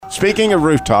speaking of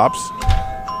rooftops,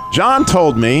 John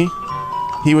told me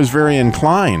he was very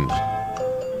inclined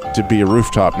to be a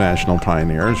rooftop national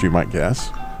pioneer, as you might guess.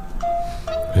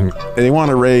 And they want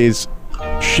to raise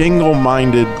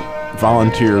shingle-minded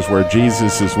volunteers where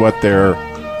Jesus is what they're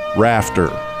after.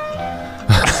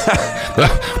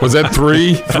 Was that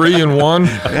three in one?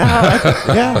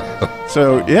 Yeah.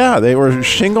 So, they were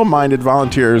shingle-minded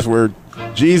volunteers where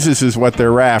Jesus is what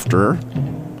they're after.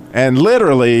 And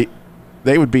literally,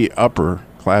 they would be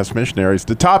upper-class missionaries.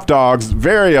 The top dogs,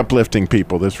 very uplifting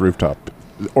people, this rooftop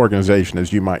organization,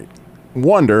 as you might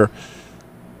wonder.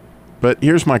 But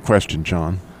here's my question,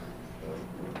 John.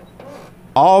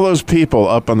 All those people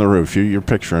up on the roof, you're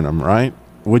picturing them, right?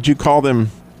 Would you call them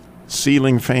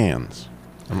ceiling fans?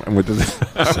 Ceiling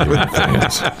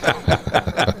fans.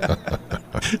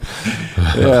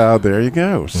 Yeah, there you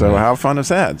go. So how fun is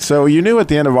that? So you knew at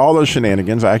the end of all those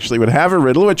shenanigans, I actually would have a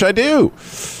riddle, which I do.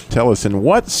 Tell us, in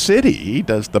what city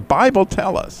does the Bible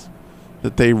tell us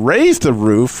that they raised the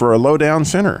roof for a low-down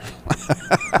sinner?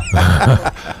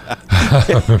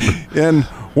 In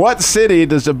what city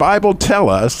does the Bible tell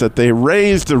us that they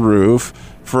raised the roof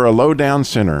for a low-down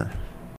sinner?